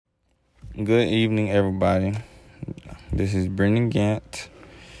Good evening, everybody. This is Brendan Gant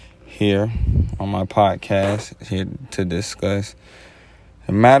here on my podcast, here to discuss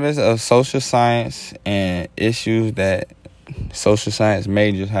the matters of social science and issues that social science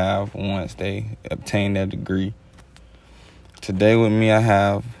majors have once they obtain their degree. Today with me, I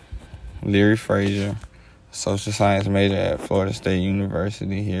have Leary Frazier, social science major at Florida State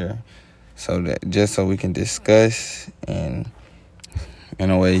University here, so we can discuss and in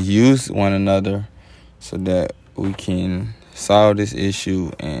a way use one another so that we can solve this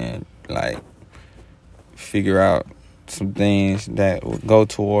issue and figure out some things that will go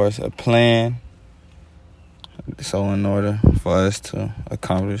towards a plan, so in order for us to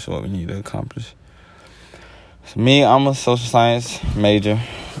accomplish what we need to accomplish. So me, I'm a social science major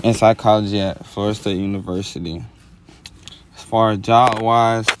in psychology at Florida State University. As far as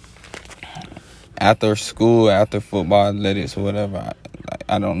job-wise, after school, after football, athletics, whatever,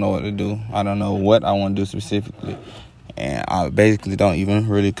 I don't know what to do. I don't know what I want to do specifically. And I basically don't even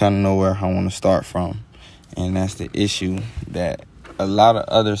really kind of know where I want to start from. And that's the issue that a lot of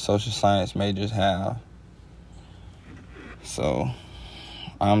other social science majors have. So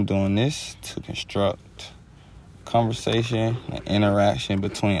I'm doing this to construct conversation and interaction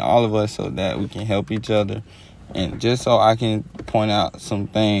between all of us so that we can help each other. And just so I can point out some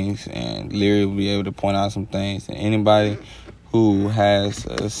things and Leary will be able to point out some things. And anybody who has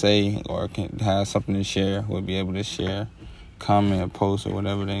a say or has something to share will be able to share, comment, post, or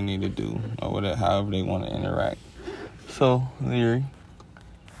whatever they need to do, or however they want to interact. So, Leary,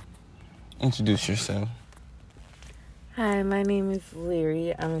 introduce yourself. Hi, my name is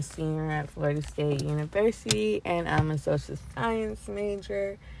Leary. I'm a senior at Florida State University, and I'm a social science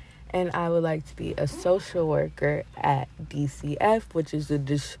major. And I would like to be a social worker at DCF, which is the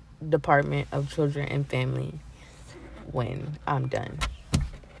Department of Children and Family, when I'm done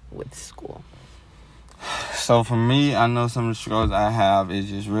with school. So for me, I know some of the struggles I have is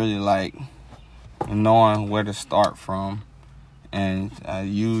just really knowing where to start from. And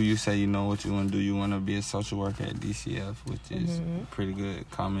you say you know what you want to do. You want to be a social worker at DCF, which is a pretty good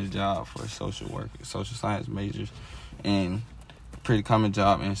common job for social science majors, and pretty common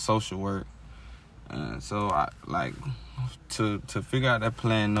job in social work. So I to figure out that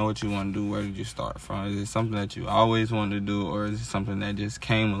plan, know what you want to do. Where did you start from? Is it something that you always wanted to do, or is it something that just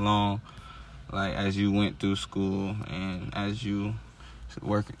came along as you went through school and as you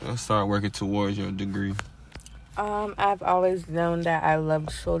start working towards your degree? I've always known that I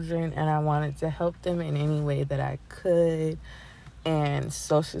loved children and I wanted to help them in any way that I could. And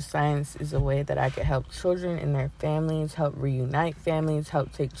social science is a way that I could help children and their families, help reunite families,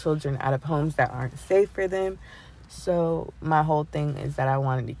 help take children out of homes that aren't safe for them. So my whole thing is that I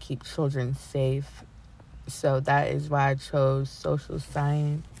wanted to keep children safe. So that is why I chose social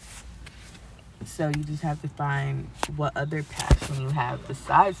science. So you just have to find what other passion you have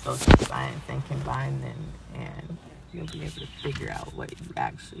besides social science and combine them, and you'll be able to figure out what you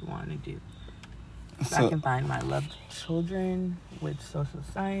actually want to do. So I combined my love of children with social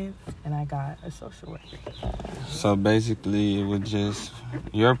science, and I got a social worker. So basically, it was just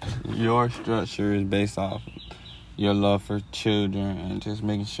your structure is based off your love for children and just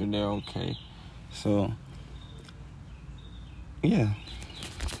making sure they're okay. So yeah,